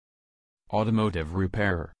automotive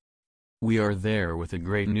repairer. We are there with the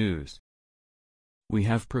great news. We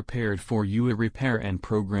have prepared for you a repair and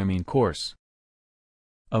programming course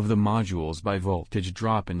of the modules by voltage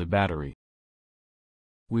drop in the battery.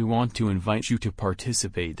 We want to invite you to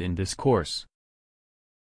participate in this course,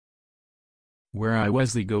 where I,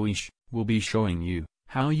 Weslley Gois, will be showing you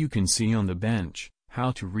how you can see on the bench,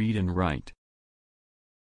 how to read and write.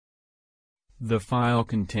 The file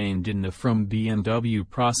contained in the FRM BMW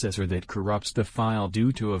processor that corrupts the file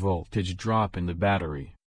due to a voltage drop in the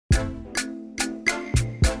battery.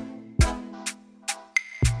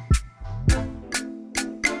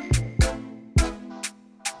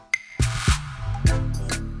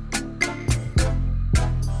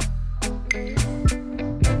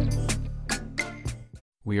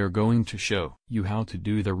 We are going to show you how to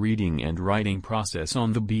do the reading and writing process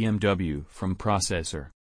on the BMW FRM processor.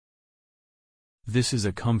 This is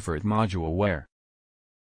a comfort module where,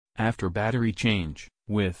 after battery change,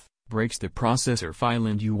 breaks the processor file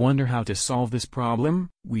and you wonder how to solve this problem,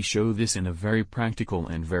 we show this in a very practical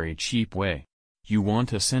and very cheap way. You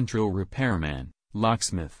want a central repairman,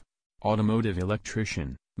 locksmith, automotive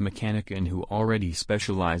electrician, mechanic and who already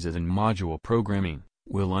specializes in module programming,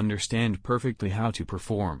 will understand perfectly how to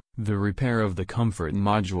perform the repair of the comfort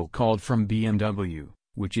module called FRM BMW,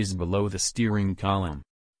 which is below the steering column.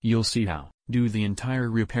 You'll see how do the entire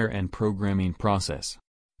repair and programming process.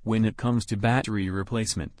 When it comes to battery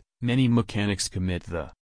replacement, many mechanics commit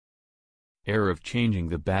the error of changing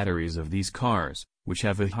the batteries of these cars, which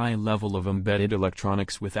have a high level of embedded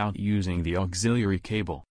electronics without using the auxiliary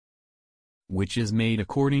cable, which is made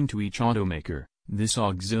according to each automaker. This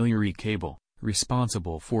auxiliary cable,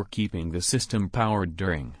 responsible for keeping the system powered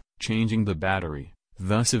during changing the battery,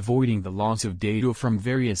 thus avoiding the loss of data from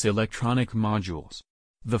various electronic modules.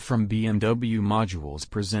 The FRM BMW modules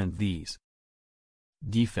present these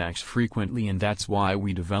defects frequently, and that's why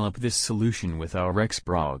we develop this solution with our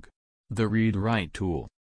XProg, the read-write tool.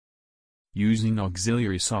 Using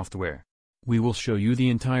auxiliary software, we will show you the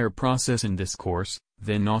entire process in this course,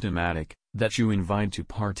 then automatic, that you invite to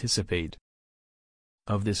participate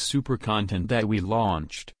of this super content that we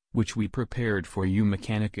launched, which we prepared for you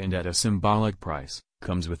mechanic and at a symbolic price,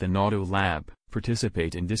 comes with an auto lab.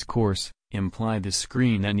 Participate in this course, imply this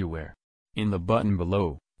screen anywhere. In the button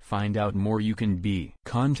below, find out more. You can be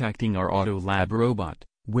contacting our auto lab robot,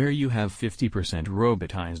 where you have 50%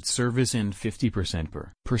 robotized service and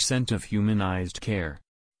 50% of humanized care.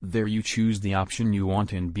 There you choose the option you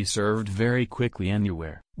want and be served very quickly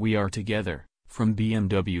anywhere. We are together, from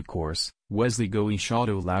BMW course, Weslley Gois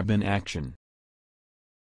Auto Lab in action.